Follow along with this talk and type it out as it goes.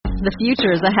The future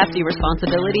is a hefty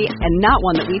responsibility and not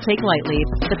one that we take lightly.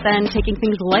 But then, taking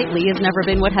things lightly has never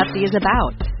been what Hefty is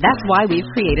about. That's why we've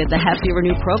created the Hefty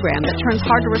Renew program that turns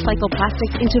hard-to-recycle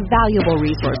plastics into valuable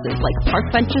resources like park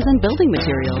benches and building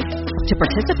materials. To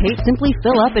participate, simply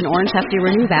fill up an orange Hefty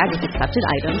Renew bag with accepted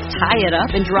items, tie it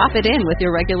up, and drop it in with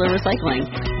your regular recycling.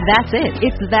 That's it.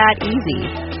 It's that easy.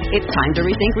 It's time to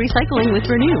rethink recycling with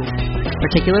Renew.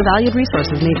 Particular valued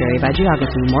resources may vary by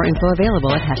geography. More info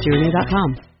available at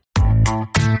heftyrenew.com.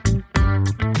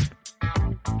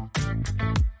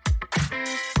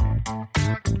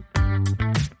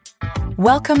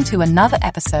 Welcome to another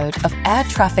episode of Air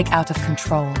Traffic Out of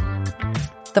Control,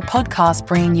 the podcast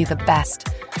bringing you the best,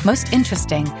 most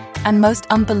interesting, and most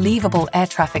unbelievable air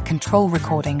traffic control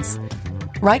recordings,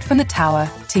 right from the tower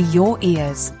to your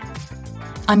ears.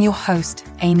 I'm your host,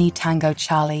 Amy Tango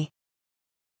Charlie.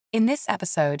 In this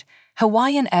episode,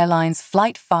 Hawaiian Airlines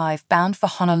Flight 5 bound for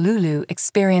Honolulu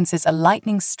experiences a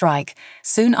lightning strike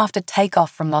soon after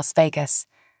takeoff from Las Vegas.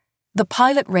 The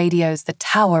pilot radios the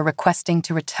tower requesting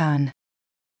to return.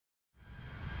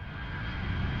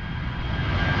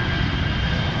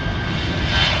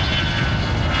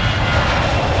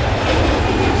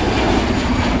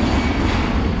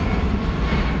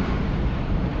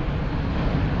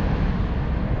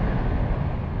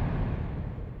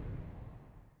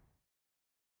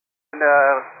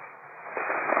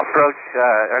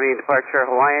 Departure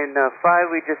Hawaiian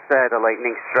 5, we just had a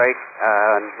lightning strike.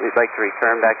 We'd like to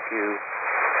return back to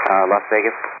Las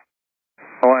Vegas.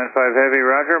 Hawaiian 5 Heavy,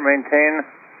 roger. Maintain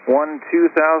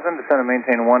 1-2000. Descend and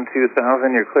maintain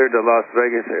 1-2000. You're cleared to Las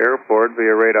Vegas Airport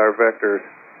via radar vectors.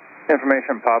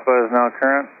 Information Papa is now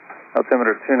current.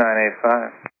 Altimeter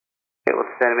 2985. Okay, we'll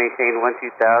descend and maintain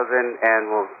 1-2000,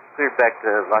 and we'll clear back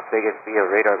to Las Vegas via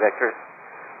radar vectors.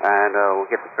 And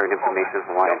we'll get the current information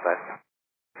from Hawaiian 5.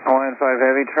 Hawaiian 5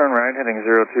 Heavy, turn right, heading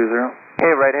 020.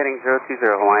 Okay, right heading 020,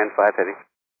 Hawaiian 5 Heavy.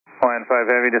 Hawaiian 5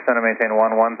 Heavy, descend and maintain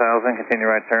 1-1000, continue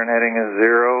right turn, heading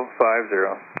 050.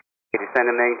 Okay,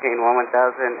 descend and maintain 1-1000,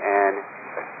 and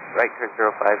right turn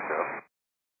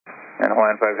 050. And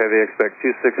Hawaiian 5 Heavy, expect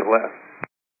 26 left.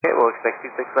 Okay, we'll expect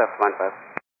 26 left, Hawaiian 5.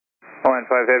 Hawaiian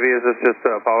 5 Heavy, is this just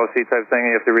a policy type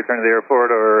thing? You have to return to the airport,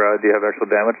 or do you have actual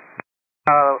damage?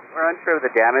 We're unsure of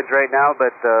the damage right now,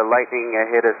 but lightning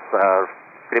hit us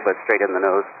pretty much straight in the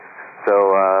nose. So,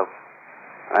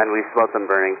 and we smelled some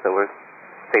burning, so we're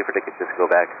safer to just go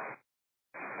back.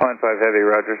 Hawaiian 5 Heavy,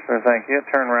 roger, sir. Thank you.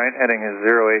 Turn right, heading is 080.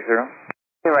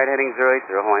 Okay, right heading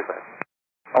 080, Hawaiian 5.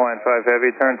 Hawaiian 5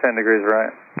 Heavy, turn 10 degrees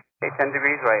right. Okay, 10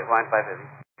 degrees right, Hawaiian 5 Heavy.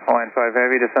 Hawaiian 5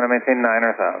 Heavy, descend and maintain 9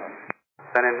 or 1000.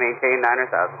 Descend and maintain 9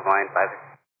 or 1000, Hawaiian 5 Heavy.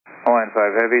 Hawaiian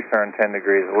 5 Heavy, turn 10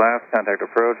 degrees left, contact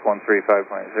approach 135.0.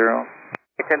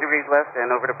 Okay, 10 degrees left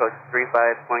and over to approach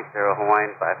 35.0,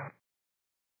 Hawaiian 5.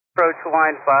 Approach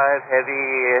Hawaiian 5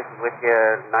 Heavy with you,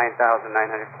 9,900,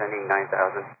 sending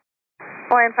 9,000.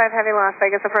 Hawaiian 5 Heavy, Las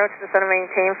Vegas approach, descend and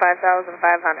maintain 5,500.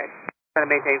 Descend and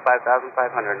maintain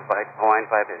 5,500, flight Hawaiian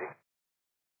 5 Heavy.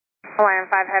 Hawaiian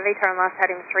 5 Heavy, turn left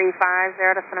heading 350,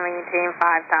 descend and maintain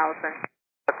 5,000.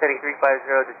 Left heading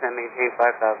 350, descend and maintain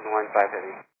 5,000, Hawaiian 5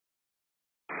 Heavy.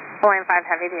 Hawaiian 5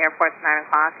 Heavy, the airport's 9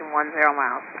 o'clock and 10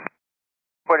 miles.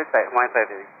 Port is sight, Hawaiian 5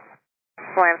 Heavy.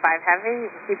 Hawaiian 5 Heavy, you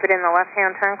can keep it in the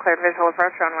left-hand turn, cleared visual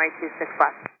approach, runway 26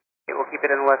 left. Okay, we'll keep it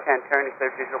in the left-hand turn and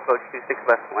clear visual approach 26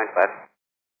 left, Hawaiian 5.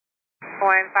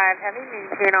 Hawaiian 5 Heavy,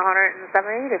 maintain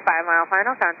 170 to 5 mile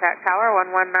final, contact tower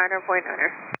 119.9.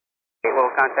 Okay, we'll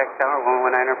contact tower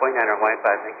 119.9, Hawaiian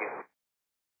 5, thank you.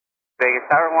 Vegas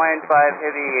Tower, Hawaiian 5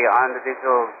 Heavy on the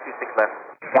visual 26 left.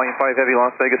 Hawaiian 5 Heavy,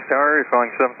 Las Vegas Tower, you're flying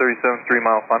 737, 3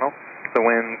 mile final. So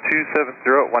wind 270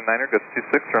 at 19er, goes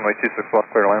 26, runway 26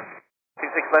 left, clear to land.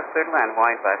 26 left, clear to land,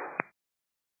 Hawaiian 5.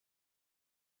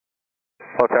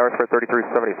 Hello, Tower for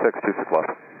 3376, 26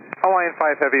 left. Hawaiian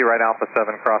 5 Heavy, right Alpha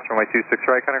 7, cross runway 26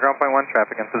 right, counter ground point 1,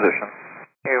 traffic in position.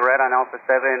 Okay, right on Alpha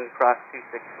 7, cross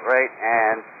 26 right,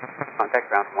 and contact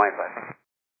ground, Hawaiian 5.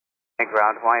 And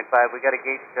ground, Hawaiian 5, we got a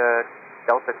gauge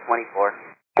Delta 24.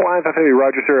 Hawaiian 5 Heavy,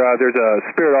 roger, sir. There's a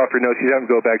Spirit off your notes. He's having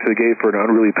to go back to the gate for an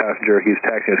unruly passenger. He's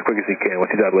taxiing as quick as he can. Once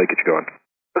he's out of the way, get you going.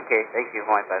 Okay, thank you,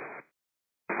 Hawaiian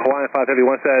 5. Hawaiian 5 Heavy,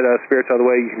 once that Spirit's out of the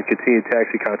way, you can continue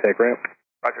taxi, contact ramp.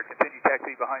 Roger, continue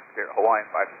taxi behind Spirit, Hawaiian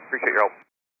 5. Appreciate your help.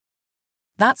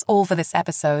 That's all for this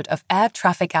episode of Air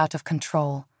Traffic Out of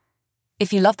Control.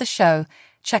 If you love the show,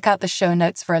 check out the show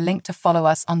notes for a link to follow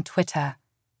us on Twitter.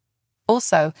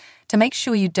 Also, to make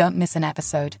sure you don't miss an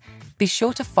episode, be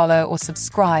sure to follow or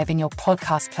subscribe in your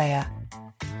podcast player.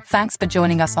 Thanks for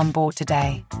joining us on board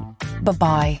today.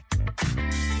 Bye-bye.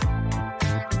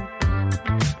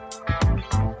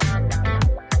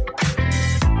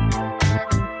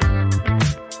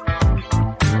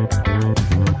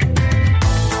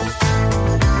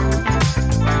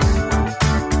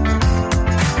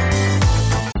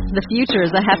 The future is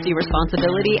a hefty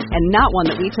responsibility and not one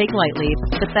that we take lightly,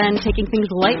 but then taking things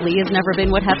lightly has never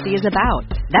been what Hefty is about.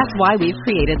 That's why we've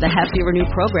created the Hefty Renew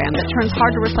program that turns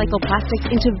hard-to-recycle plastics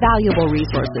into valuable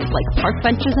resources like park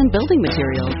benches and building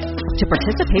materials. To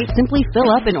participate, simply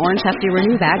fill up an orange Hefty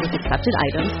Renew bag with accepted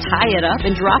items, tie it up,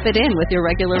 and drop it in with your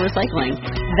regular recycling.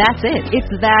 That's it.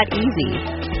 It's that easy.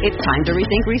 It's time to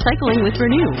rethink recycling with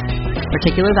Renew.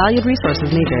 Particular valued resources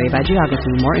may vary by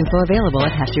geography. More info available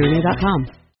at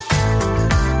heftyrenew.com.